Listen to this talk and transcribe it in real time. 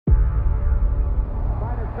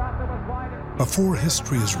Before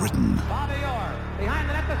history is written,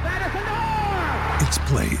 it's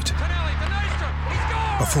played.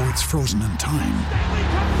 Before it's frozen in time,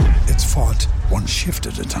 it's fought one shift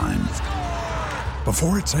at a time.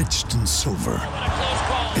 Before it's etched in silver,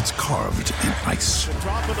 it's carved in ice.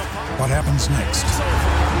 What happens next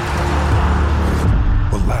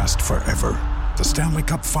will last forever. The Stanley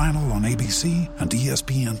Cup Final on ABC and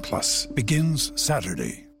ESPN Plus begins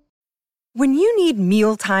Saturday. When you need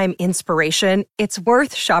mealtime inspiration, it's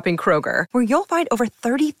worth shopping Kroger, where you'll find over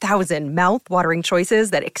 30,000 mouth-watering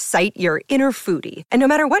choices that excite your inner foodie. And no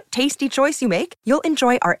matter what tasty choice you make, you'll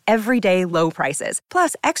enjoy our everyday low prices,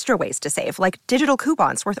 plus extra ways to save, like digital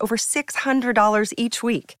coupons worth over $600 each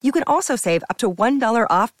week. You can also save up to $1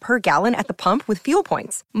 off per gallon at the pump with fuel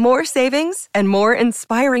points. More savings and more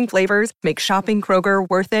inspiring flavors make shopping Kroger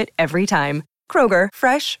worth it every time. Kroger,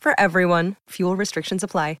 fresh for everyone. Fuel restrictions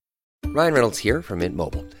apply. Ryan Reynolds here from Mint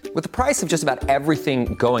Mobile. With the price of just about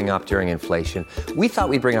everything going up during inflation, we thought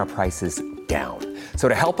we'd bring our prices down. So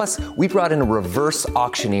to help us, we brought in a reverse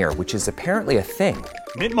auctioneer, which is apparently a thing.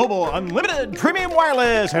 Mint Mobile Unlimited Premium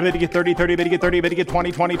Wireless. How to get 30, 30, bit to get 30, bit to get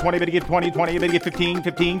 20, 20, 20, bit to get 20, 20, bit to get 15,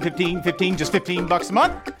 15, 15, 15, just $15 a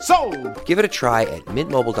month? Sold! Give it a try at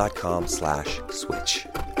mintmobile.com/switch.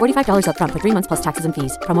 $45 up front for 3 months plus taxes and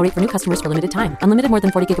fees. Promo rate for new customers for limited time. Unlimited more than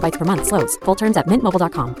 40 gigabytes per month. Slows full terms at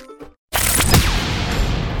mintmobile.com.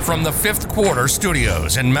 From the Fifth Quarter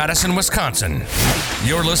Studios in Madison, Wisconsin,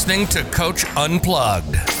 you're listening to Coach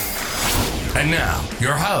Unplugged. And now,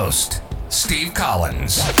 your host, Steve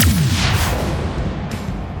Collins.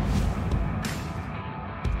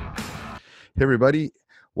 Hey, everybody.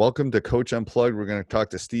 Welcome to Coach Unplugged. We're going to talk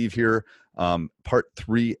to Steve here. Part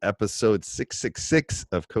 3, episode 666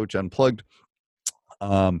 of Coach Unplugged.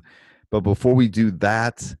 But before we do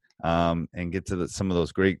that, and get to some of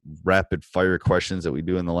those great rapid fire questions that we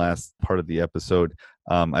do in the last part of the episode,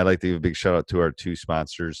 I'd like to give a big shout out to our 2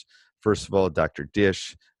 sponsors. First of all, Dr.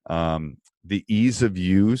 Dish. The ease of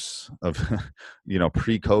use of,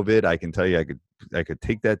 pre-COVID, I can tell you, I could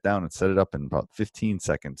take that down and set it up in about 15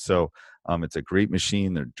 seconds. So it's a great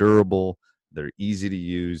machine. They're durable. They're easy to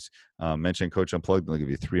use. Mention Coach Unplugged, and they'll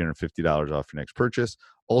give you $350 off your next purchase.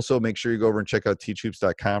 Also, make sure you go over and check out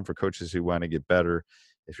teachhoops.com for coaches who want to get better.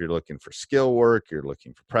 If you're looking for skill work, you're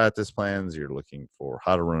looking for practice plans, you're looking for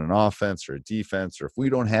how to run an offense or a defense, or if we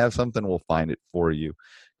don't have something, we'll find it for you.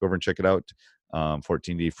 Go over and check it out.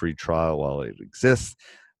 14-day free trial while it exists.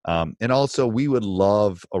 And also, we would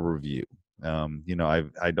love a review.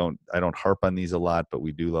 I don't harp on these a lot, but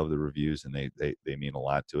we do love the reviews, and they mean a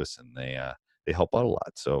lot to us, and they help out a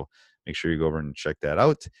lot. So make sure you go over and check that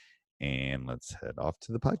out. And let's head off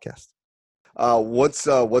to the podcast.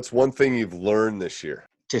 What's one thing you've learned this year?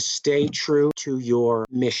 To stay true to your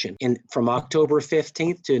mission. And from October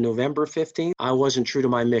 15th to November 15th, I wasn't true to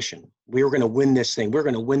my mission. We were going to win this thing. We're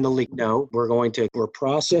going to win the league. No, we're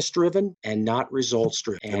process driven and not results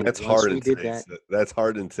driven. And that's hard that's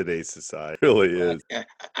hard in today's society. It really is.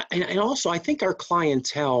 And also, I think our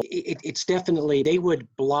clientele, it's definitely, they would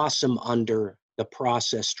blossom under the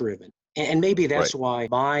process driven. And maybe that's why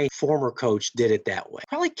my former coach did it that way.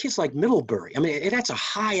 Probably kids like Middlebury. I mean, that's a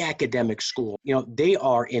high academic school. They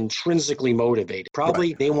are intrinsically motivated.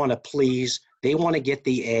 Probably they want to please. They want to get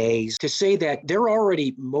the A's. To say that they're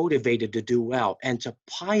already motivated to do well, and to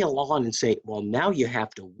pile on and say, well, now you have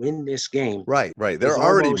to win this game. Right. They're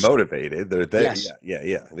already motivated. Yes.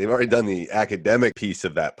 Yeah. They've already done the academic piece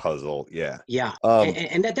of that puzzle. Yeah. Yeah.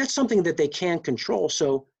 And that's something that they can control.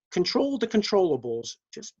 So control the controllables,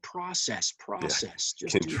 just process,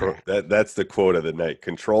 just control. That's the quote of the night.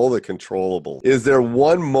 Control the controllables. Is there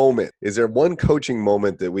one coaching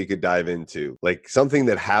moment that we could dive into? Like something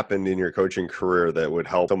that happened in your coaching career that would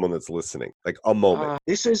help someone that's listening? Like a moment.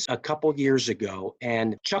 This is a couple years ago,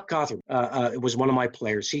 and Chuck Cawthorn was one of my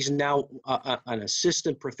players. He's now an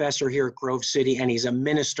assistant professor here at Grove City, and he's a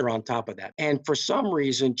minister on top of that. And for some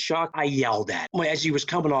reason, Chuck, I yelled at him as he was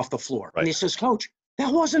coming off the floor. And he says, "Coach, that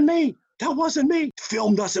wasn't me. That wasn't me.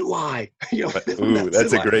 Film doesn't lie."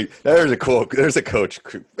 That's a great. There's a quote. There's a coach.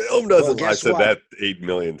 Film doesn't lie. I said that 8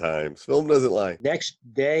 million times. Film doesn't lie. Next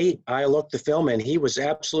day, I looked the film, and he was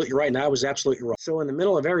absolutely right, and I was absolutely wrong. So in the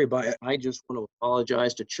middle of everybody, I just want to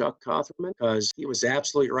apologize to Chuck Cawthorn because he was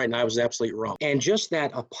absolutely right, and I was absolutely wrong. And just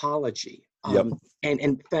that apology. And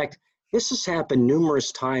in fact, this has happened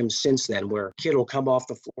numerous times since then, where a kid will come off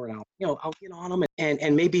the floor and I'll get on him,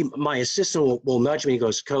 and maybe my assistant will nudge me and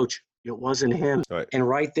goes, "Coach, it wasn't him." Right. And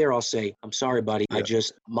right there, I'll say, "I'm sorry, buddy.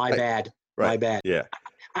 My bad. Yeah.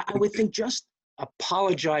 I would think just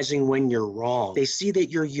apologizing when you're wrong. They see that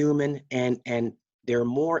you're human, and they're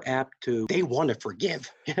more apt to, they want to forgive.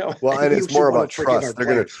 Well, and We it's should more wanna about forgive our trust. They're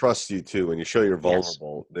going to players. trust you too. When you show you're Yes.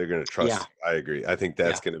 vulnerable, they're going to trust Yeah. you. I agree. I think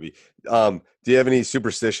that's Yeah. going to be. Do you have any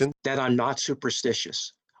superstition? That I'm not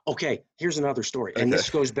superstitious. Okay, here's another story. And Okay. this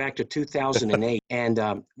goes back to 2008. And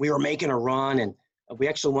we were making a run, and we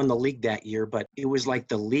actually won the league that year, but it was like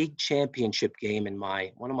the league championship game. And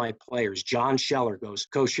one of my players, John Scheller, goes,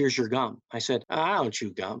 "Coach, here's your gum." I said, "I don't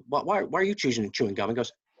chew gum." Why are you chewing gum? He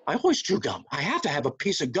goes, "I always chew gum. I have to have a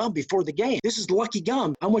piece of gum before the game. This is lucky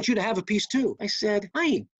gum. I want you to have a piece too." I said, "I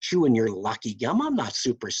ain't chewing your lucky gum. I'm not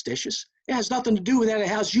superstitious. It has nothing to do with that. It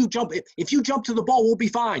has you jump. If you jump to the ball, we'll be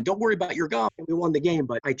fine. Don't worry about your gum." And we won the game,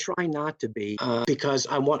 but I try not to be because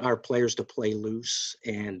I want our players to play loose.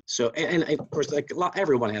 And so, and of course, like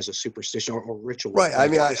everyone has a superstition or ritual. Right. I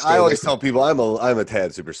mean, I always tell people I'm a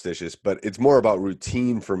tad superstitious, but it's more about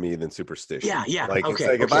routine for me than superstition. Yeah. Like, Okay.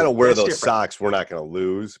 it's like if I don't wear That's those different. socks, we're not going to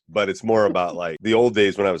lose. But it's more about like the old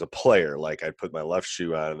days when I was a player. Like I put my left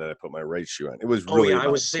shoe on and then I put my right shoe on. It was really. I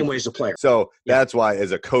was the same way as a player. So Yeah. that's why,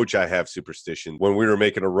 as a coach, I have superstition. When we were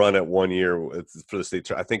making a run at 1 year for the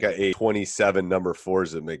state, I think I ate 27 number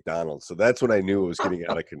 4s at McDonald's. So that's when I knew it was getting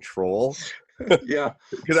out of control. Yeah.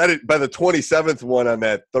 Because I didn't. By the 27th one on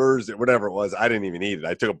that Thursday, whatever it was, I didn't even eat it.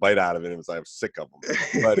 I took a bite out of it. And it was like, I'm sick of them.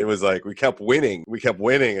 But it was like we kept winning.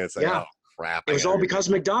 And it's like, Yeah. oh crap! It was all because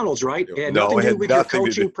of McDonald's, right? It had No, nothing it to had do with your nothing to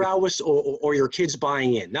coaching do- prowess or your kids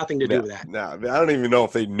buying in. Nothing to do with that. No, I don't even know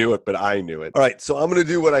if they knew it, but I knew it. All right, so I'm going to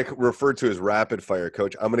do what I refer to as rapid fire,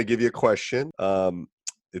 Coach. I'm going to give you a question.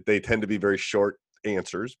 They tend to be very short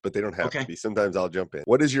answers, but they don't have to be. Sometimes I'll jump in.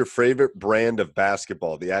 What is your favorite brand of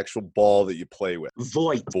basketball? The actual ball that you play with?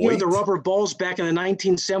 Voit. You know, the rubber balls back in the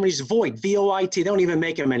 1970s. Voit. Voit. They don't even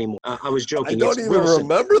make them anymore. I was joking. I don't even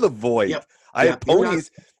remember the Voit. Yep. I had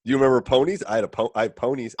ponies. Do you remember ponies? I had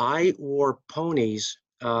ponies. I wore ponies.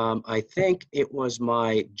 I think it was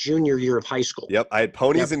my junior year of high school. Yep, I had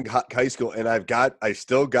ponies in high school, and I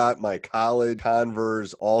still got my college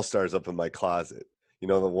Converse All-Stars up in my closet. You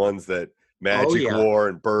know, the ones that Magic wore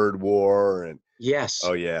and Bird wore, and yes.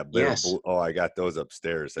 Oh yeah, yes. I got those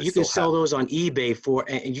upstairs. You can sell those on eBay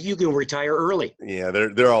and you can retire early. Yeah,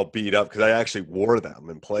 they're all beat up because I actually wore them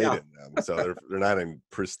and played in them, so they're not in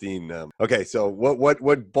pristine. Okay, so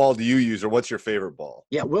what ball do you use, or what's your favorite ball?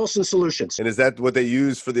 Yeah, Wilson Solutions. And is that what they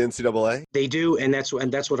use for the NCAA? They do, and that's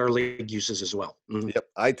what our league uses as well. Mm-hmm. Yep,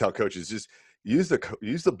 I tell coaches just use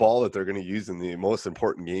the ball that they're going to use in the most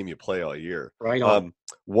important game you play all year. Right on.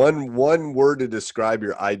 One word to describe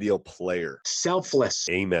your ideal player. Selfless.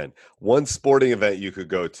 Amen. One sporting event you could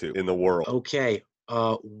go to in the world. Okay.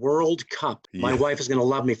 World Cup. My wife is going to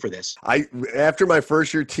love me for this. After my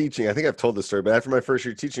first year teaching, I think I've told this story, but after my first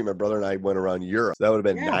year teaching, my brother and I went around Europe. So that would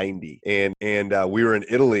have been 90. And we were in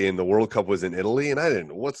Italy, and the World Cup was in Italy. And I didn't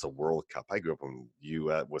know what's the World Cup. I grew up in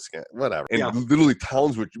Wisconsin, whatever. And literally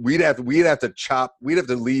towns we'd have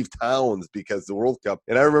to leave towns because the World Cup.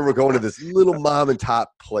 And I remember going to this little mom and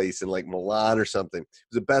pop place in like Milan or something. It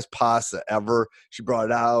was the best pasta ever. She brought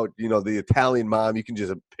it out, the Italian mom, you can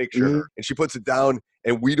just picture her, and she puts it down.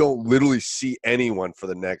 And we don't literally see anyone for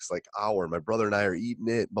the next hour. My brother and I are eating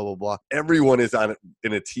it, blah, blah, blah. Everyone is on it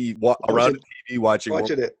in a TV, around a TV watching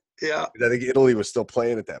it. Yeah. I think Italy was still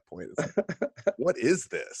playing at that point. It's like, what is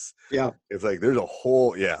this? Yeah. It's like there's a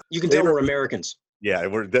whole, You can tell we're Americans. Yeah,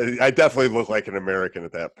 I definitely look like an American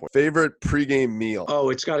at that point. Favorite pregame meal? Oh,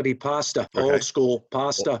 it's got to be pasta. Okay. Old school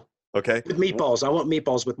pasta. Okay. With meatballs. I want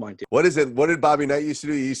meatballs with mine too. What is it? What did Bobby Knight used to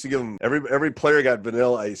do? He used to give them every player got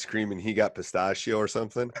vanilla ice cream and he got pistachio or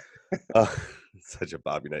something. Such a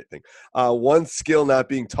Bobby Knight thing. One skill not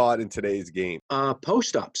being taught in today's game.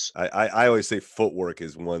 Post-ups. I always say footwork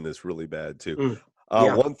is one that's really bad too.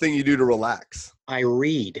 One thing you do to relax. I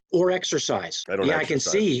read or exercise. I don't exercise. I can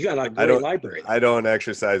see. You got a great library. I don't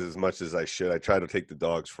exercise as much as I should. I try to take the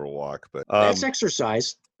dogs for a walk, but that's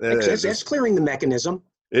exercise. That's clearing the mechanism.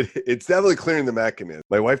 It's definitely clearing the mechanism.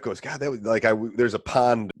 My wife goes, God, that was there's a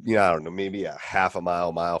pond, I don't know, maybe a half a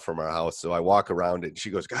mile from our house. So I walk around it and she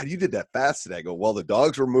goes, God, you did that fast today. I go, well, the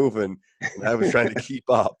dogs were moving and I was trying to keep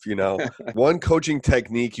up, One coaching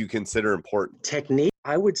technique you consider important. Technique?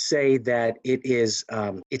 I would say that it is,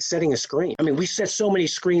 it's setting a screen. I mean, we set so many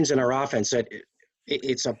screens in our offense that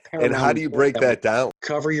it's a paramount. And how do you break that down?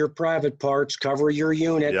 Cover your private parts, cover your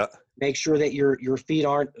unit. Yeah. Make sure that your feet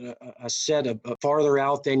aren't a set farther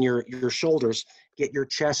out than your shoulders. Get your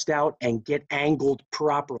chest out and get angled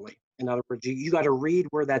properly. In other words, you got to read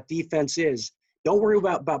where that defense is. Don't worry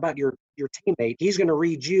about your teammate. He's going to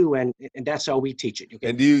read you, and that's how we teach it. Okay?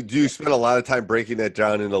 And do you spend a lot of time breaking that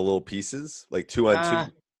down into little pieces, like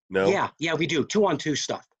 2-on-2? No. Yeah, we do 2-on-2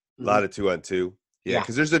 stuff. A lot of 2-on-2. Yeah,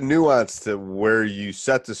 because there's a nuance to where you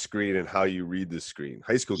set the screen and how you read the screen.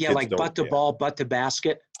 High school kids like don't. butt to ball, butt to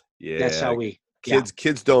basket. Yeah, that's how we.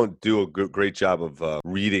 Kids don't do a great job of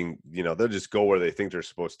reading. They'll just go where they think they're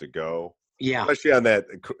supposed to go. Yeah, especially on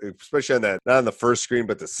that, not on the first screen,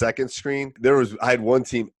 but the second screen. I had one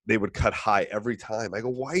team, they would cut high every time. I go,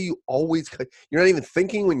 why are you always cut? You're not even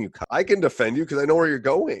thinking when you cut. I can defend you because I know where you're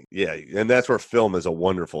going. Yeah, and that's where film is a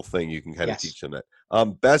wonderful thing. You can kind of teach them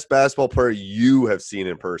that. Best basketball player you have seen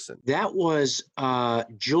in person? That was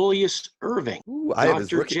Julius Erving. Ooh, I have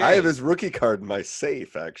his rookie card in my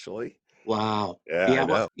safe, actually. Wow.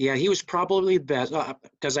 Yeah, he was probably the best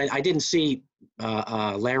because I didn't see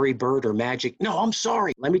Larry Bird or Magic. No, I'm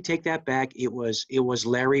sorry. Let me take that back. It was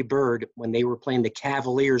Larry Bird when they were playing the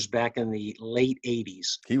Cavaliers back in the late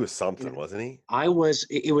 80s. He was something, wasn't he?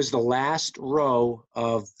 It was the last row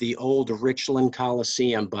of the old Richland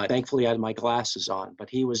Coliseum, but thankfully I had my glasses on.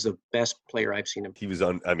 But he was the best player I've seen him. He was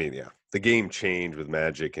the game changed with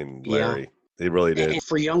Magic and Larry. Yeah. It really did. And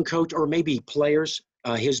for young coach or maybe players,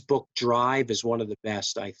 his book Drive is one of the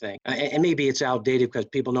best, I think. And maybe it's outdated because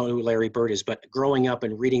people know who Larry Bird is, but growing up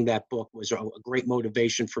and reading that book was a great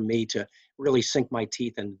motivation for me to really sink my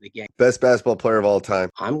teeth into the game. Best basketball player of all time?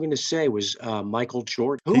 I'm going to say was Michael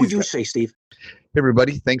Jordan. Who would you say, Steve? Hey,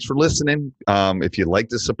 everybody. Thanks for listening. If you'd like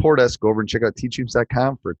to support us, go over and check out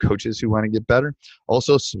teachhoops.com for coaches who want to get better.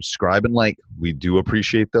 Also, subscribe and like. We do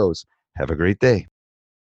appreciate those. Have a great day.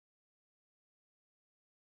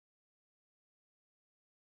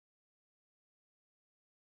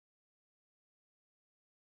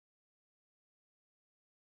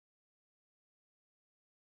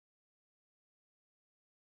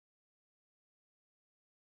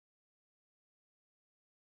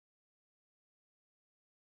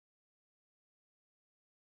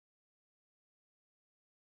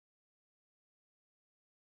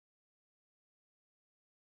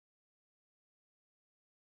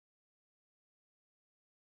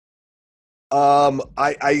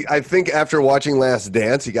 I think after watching Last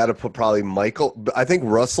Dance, you got to put probably Michael. I think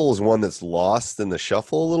Russell is one that's lost in the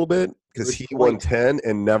shuffle a little bit because he won 10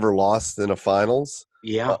 and never lost in a finals.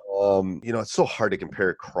 Yeah. It's so hard to compare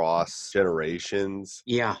across generations.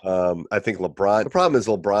 Yeah. I think LeBron. The problem is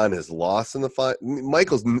LeBron has lost in the final.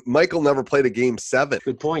 Michael never played a game 7.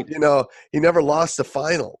 Good point. He never lost a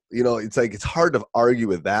final. It's hard to argue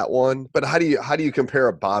with that one. But how do you compare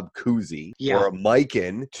a Bob Cousy or a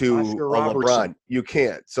Mikan to a LeBron? You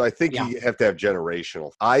can't. So I think you have to have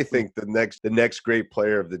generational. I think the next great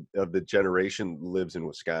player of the generation lives in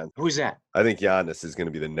Wisconsin. Who's that? I think Giannis is going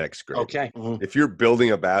to be the next great. Okay. Mm-hmm. If you're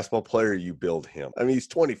building a basketball player, you build him. I mean, he's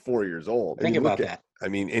 24 years old. Think about that.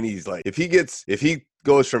 And he's like, if he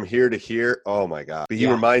goes from here to here, oh my God. But he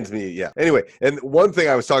reminds me, Anyway, and one thing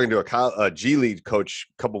I was talking to a G League coach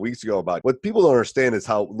a couple weeks ago about, what people don't understand is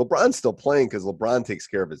how LeBron's still playing because LeBron takes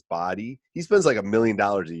care of his body. He spends like $1 million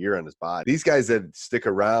a year on his body. These guys that stick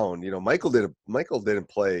around, Michael didn't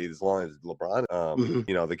play as long as LeBron.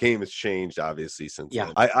 The game has changed obviously since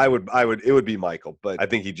then. It would be Michael, but I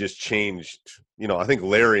think he just changed. I think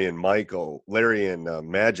Larry and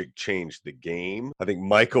Magic changed the game. I think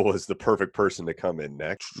Michael was the perfect person to come in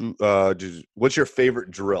next. What's your favorite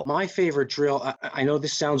drill? My favorite drill, I know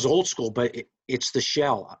this sounds old school, but it's the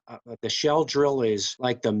shell. The shell drill is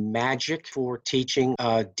like the magic for teaching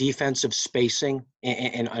defensive spacing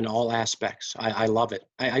in all aspects. I love it.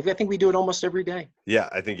 I think we do it almost every day. Yeah,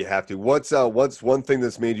 I think you have to. What's one thing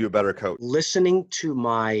that's made you a better coach? Listening to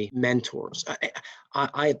my mentors.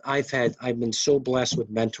 I've been so blessed with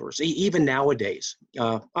mentors. Even nowadays,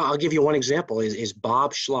 I'll give you one example. Is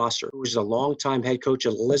Bob Schlosser, who was a longtime head coach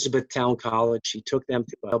at Elizabethtown College. He took them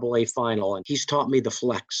to a AA final, and he's taught me the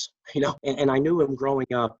flex. And I knew him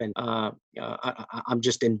growing up, and I'm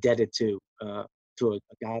just indebted to a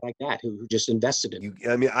guy like that who just invested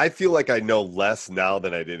in me. I feel like I know less now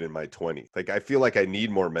than I did in my 20s. Like, I feel like I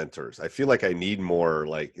need more mentors. I feel like I need more,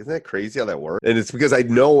 isn't that crazy how that works? And it's because I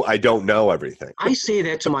know I don't know everything. I say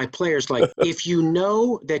that to my players, if you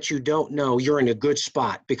know that you don't know, you're in a good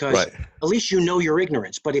spot because at least you know your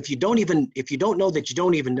ignorance. But if you don't know that you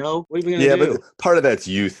don't even know, what are you going to do? But part of that's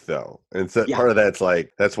youth though. And part of that's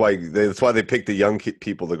that's why they pick the young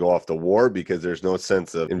people to go off to war, because there's no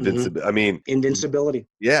sense of invincibility. Invincibility.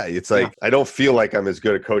 Yeah, it's I don't feel like I'm as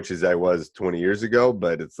good a coach as I was 20 years ago,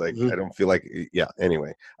 but it's I don't feel like,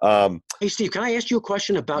 anyway. Hey, Steve, can I ask you a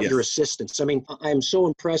question about your assistants? I'm so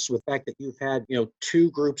impressed with the fact that you've had,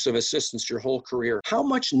 2 groups of assistants your whole career. How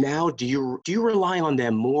much now do you rely on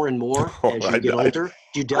them more and more as you get older?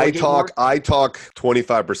 Do you delegate more? I talk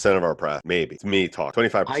 25% of our practice. Maybe it's me talk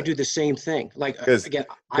 25%. I do the same thing. Like again,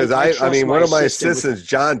 because I mean, one of my assistants,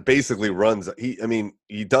 John, basically runs.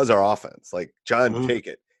 He does our offense. Like John, take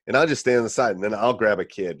it. And I'll just stand on the side, and then I'll grab a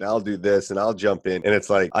kid, and I'll do this, and I'll jump in. And it's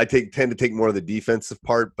like I tend to take more of the defensive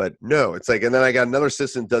part, but no, it's like, and then I got another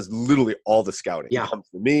assistant does literally all the scouting. Yeah. He comes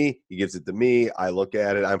to me, he gives it to me, I look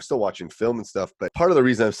at it. I'm still watching film and stuff, but part of the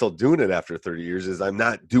reason I'm still doing it after 30 years is I'm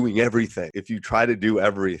not doing everything. If you try to do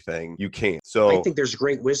everything, you can't. So I think there's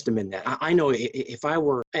great wisdom in that. I know if I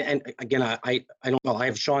were, and again, I don't know. I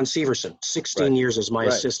have Sean Severson, 16 years as my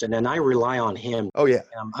assistant, and I rely on him. Oh yeah.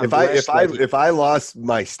 If I lost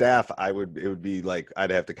my staff, it would be like I'd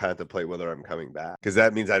have to contemplate whether I'm coming back, because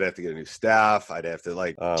that means I'd have to get a new staff. I'd have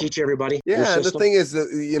to teach everybody. Yeah, and the thing is that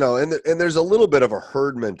and there's a little bit of a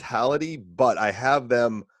herd mentality, but I have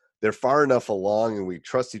them. They're far enough along, and we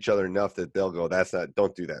trust each other enough that they'll go,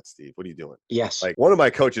 don't do that, Steve. What are you doing? Yes. Like one of my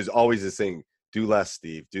coaches always is saying, do less,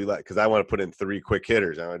 Steve. Do less, because I want to put in 3 quick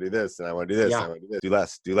hitters. I want to do this, and I want to do this. And I want to do this. Do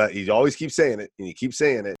less. Do less. He always keeps saying it, and he keeps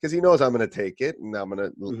saying it because he knows I'm going to take it, and I'm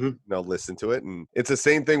going to listen to it. And it's the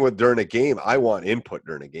same thing with during a game. I want input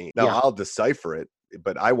during a game. Now I'll decipher it,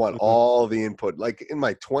 but I want all the input. Like in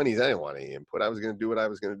my 20s, I didn't want any input. I was going to do what I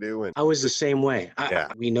was going to do. And I was the same way.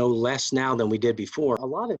 We know less now than we did before. A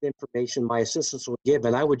lot of information my assistants would give,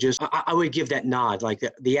 and I would give that nod, like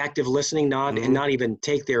the active listening nod, and not even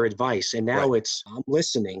take their advice. And now it's, I'm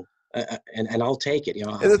listening. And I'll take it,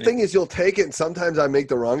 And the thing is, you'll take it, and sometimes I make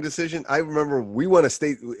the wrong decision. I remember we won a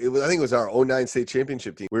state. I think it was our 2009 state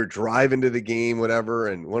championship team. We were driving to the game, whatever,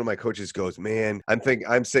 and one of my coaches goes, "Man, I'm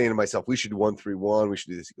saying to myself, we should do 1-3-1. We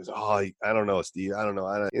should do this." He goes, "Oh, I don't know, Steve. I don't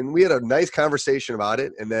know." And we had a nice conversation about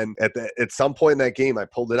it. And then at some point in that game, I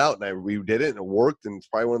pulled it out and we did it, and it worked. And it's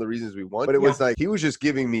probably one of the reasons we won. But it was like he was just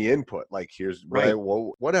giving me input. Like, here's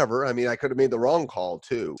whatever. I mean, I could have made the wrong call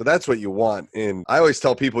too. So that's what you want. And I always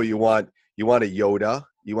tell people you want a Yoda.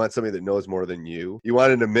 You want somebody that knows more than you. You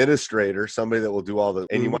want an administrator, somebody that will do all the,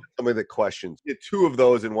 and you want somebody that questions. You get 2 of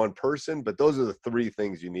those in one person, but those are the 3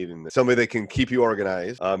 things you need in this. Somebody that can keep you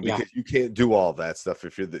organized, because you can't do all that stuff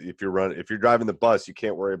if you're driving the bus. You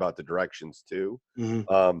can't worry about the directions too.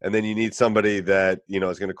 And then you need somebody that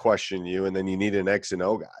is going to question you, and then you need an X and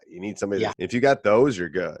O guy. You need somebody. If you got those, you're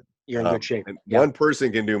good. You're in good shape. And one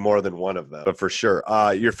person can do more than one of them, but for sure.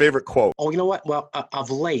 Your favorite quote? Oh, you know what? Well,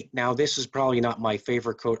 of late, now this is probably not my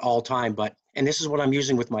favorite quote all time, but, and this is what I'm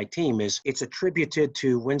using with my team, is it's attributed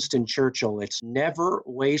to Winston Churchill. It's never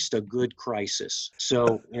waste a good crisis.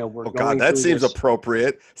 So, we're going God, that seems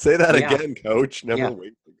appropriate. Say that again, Coach.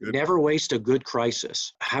 Never waste a good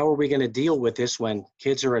crisis. How are we going to deal with this when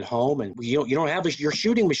kids are at home and you don't have your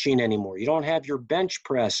shooting machine anymore? You don't have your bench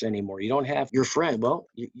press anymore. You don't have your friend. Well,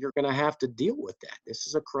 you're going to have to deal with that. This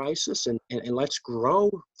is a crisis, and let's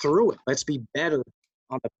grow through it. Let's be better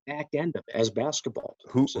on the back end of it as basketball.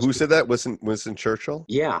 Who said that? Winston Churchill?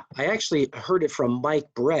 Yeah, I actually heard it from Mike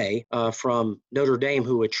Bray from Notre Dame,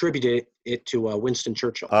 who attributed it to Winston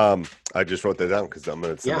Churchill. I just wrote that down because I'm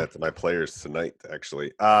going to send that to my players tonight,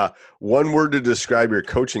 actually. One word to describe your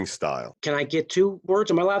coaching style. Can I get 2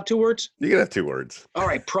 words? Am I allowed 2 words? You can have 2 words. All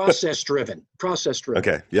right, process-driven. Process-driven.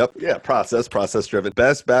 Okay, yep. Yeah, process-driven.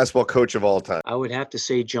 Best basketball coach of all time. I would have to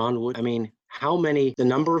say John Wood. I mean, the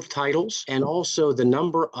number of titles and also the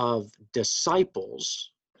number of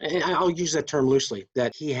disciples, and I'll use that term loosely,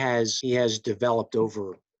 that he has developed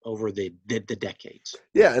over the decades.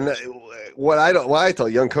 Yeah, and what I tell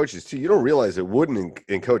young coaches too, you don't realize that Wooden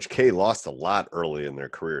and Coach K lost a lot early in their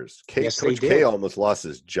careers. Coach K almost lost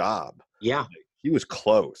his job. Yeah, he was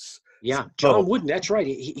close. Yeah, John Wooden. That's right.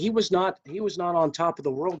 He was not on top of the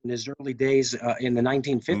world in his early days in the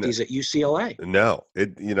 1950s at UCLA. No,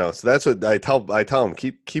 so that's what I tell him.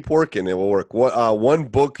 Keep working. It will work. What one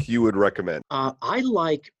book you would recommend? I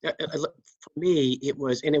like. For me, it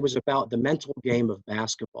was about the mental game of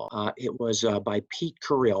basketball. It was by Pete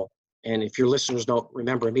Carril. And if your listeners don't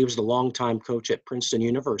remember him, he was the longtime coach at Princeton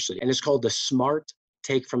University. And it's called The Smart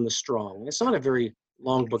Take from the Strong. And it's not a very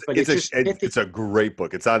long book, but it's a great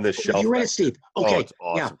book. It's on this shelf. You read it, Steve? Okay. Oh, it's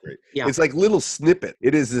awesome. Great. Yeah. It's like little snippet.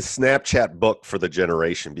 It is the Snapchat book for the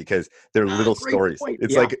generation because they're little stories. Point.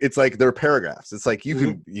 It's like they're paragraphs. It's like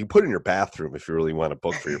you put it in your bathroom if you really want a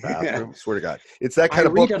book for your bathroom. Swear to God. It's that kind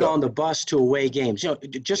of book. I read it on the bus to away games.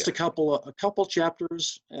 Just a couple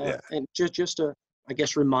chapters and just I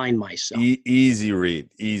guess, remind myself. Easy read.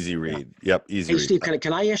 Yep, easy Hey, read. Steve,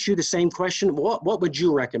 can I ask you the same question? What would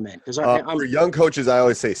you recommend? Because for young coaches, I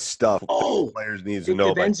always say stuff. Oh, players need to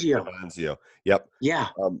know. Benzio. Yep. Yeah.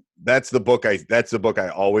 That's the book I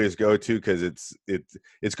always go to because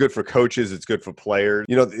it's good for coaches. It's good for players.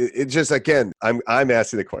 You know, it's just, again, I'm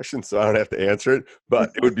asking the question, so I don't have to answer it.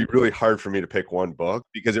 But it would be really hard for me to pick one book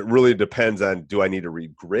because it really depends on, do I need to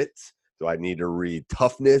read Grit? Do I need to read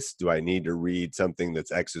Toughness? Do I need to read something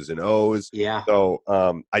that's X's and O's? Yeah. So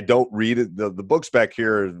I don't read it. The books back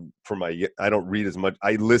here I don't read as much.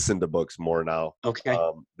 I listen to books more now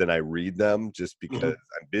than I read them, just because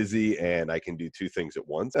I'm busy and I can do two things at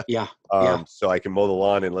once. Yeah. So I can mow the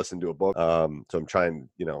lawn and listen to a book. So I'm trying,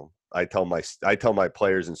 I tell my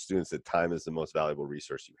players and students that time is the most valuable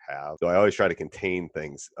resource you have. So I always try to contain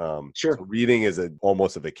things. Sure. So reading is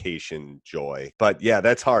almost a vacation joy. But yeah,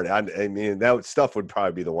 that's hard. I mean, that stuff would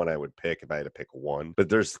probably be the one I would pick if I had to pick one. But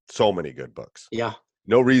there's so many good books. Yeah.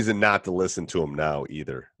 No reason not to listen to them now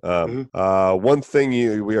either. One thing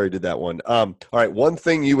we already did that one. All right. One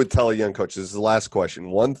thing you would tell a young coach. This is the last question.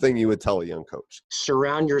 One thing you would tell a young coach.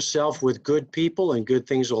 Surround yourself with good people and good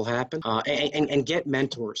things will happen. And get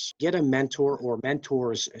mentors. Get a mentor or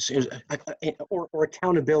mentors or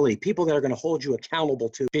accountability. People that are going to hold you accountable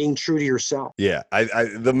to being true to yourself. Yeah.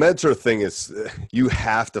 The mentor thing is you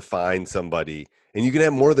have to find somebody. And you can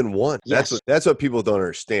have more than one. Yes. That's what people don't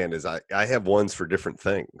understand is I have ones for different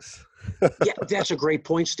things. Yeah, that's a great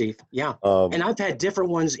point, Steve. Yeah. And I've had different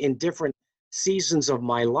ones in different seasons of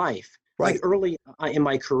my life. Right. Like early in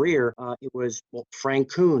my career, it was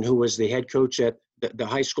Frank Kuhn, who was the head coach at the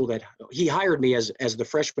high school that he hired me as the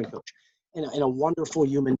freshman coach. And a wonderful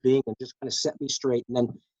human being and just kind of set me straight. And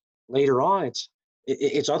then later on,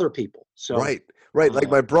 it's other people. So Right. Like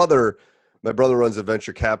my brother runs a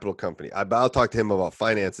venture capital company. I'll talk to him about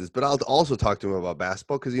finances, but I'll also talk to him about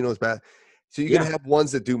basketball because he knows basketball. So you can have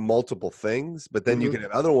ones that do multiple things, but then you can have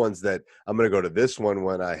other ones that I'm going to go to this one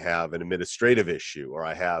when I have an administrative issue or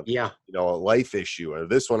I have, a life issue, or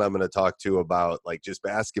this one I'm going to talk to about like just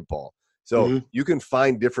basketball. So you can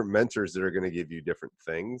find different mentors that are going to give you different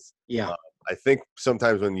things. Yeah. I think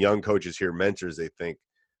sometimes when young coaches hear mentors, they think,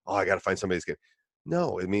 oh, I got to find somebody who's good.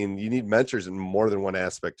 No, I mean, you need mentors in more than one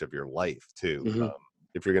aspect of your life too,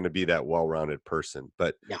 if you're going to be that well-rounded person.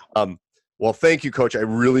 But well, thank you, Coach. I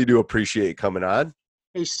really do appreciate you coming on.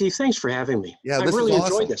 Hey, Steve, thanks for having me. Yeah, I really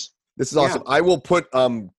enjoyed this. This is awesome. I will put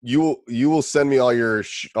you will send me all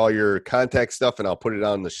your contact stuff, and I'll put it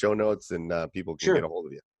on the show notes, and people can get a hold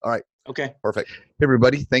of you. All right. Okay. Perfect. Hey,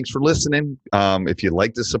 everybody. Thanks for listening. If you'd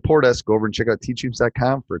like to support us, go over and check out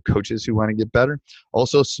teachhoops.com for coaches who want to get better.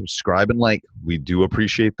 Also, subscribe and like. We do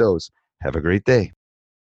appreciate those. Have a great day.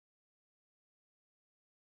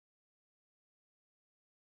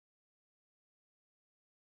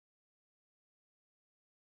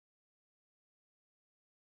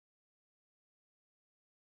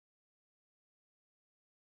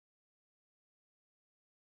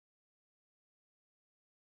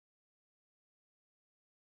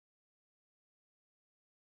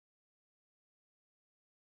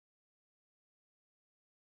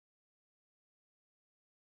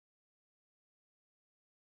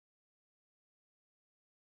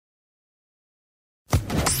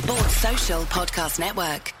 Sports Social Podcast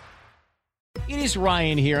Network. It is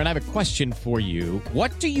Ryan here, and I have a question for you.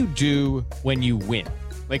 What do you do when you win?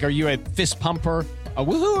 Like, are you a fist pumper, a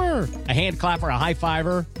woohooer, a hand clapper, a high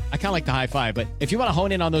fiver? I kind of like the high five, but if you want to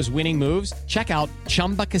hone in on those winning moves, check out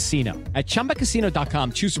Chumba Casino. At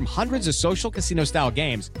ChumbaCasino.com, choose from hundreds of social casino-style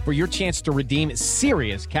games for your chance to redeem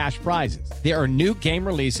serious cash prizes. There are new game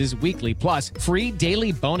releases weekly, plus free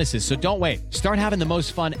daily bonuses, so don't wait. Start having the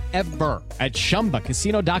most fun ever at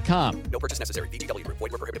ChumbaCasino.com. No purchase necessary. VGW Group.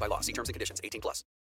 Void where prohibited by law. See terms and conditions. 18+.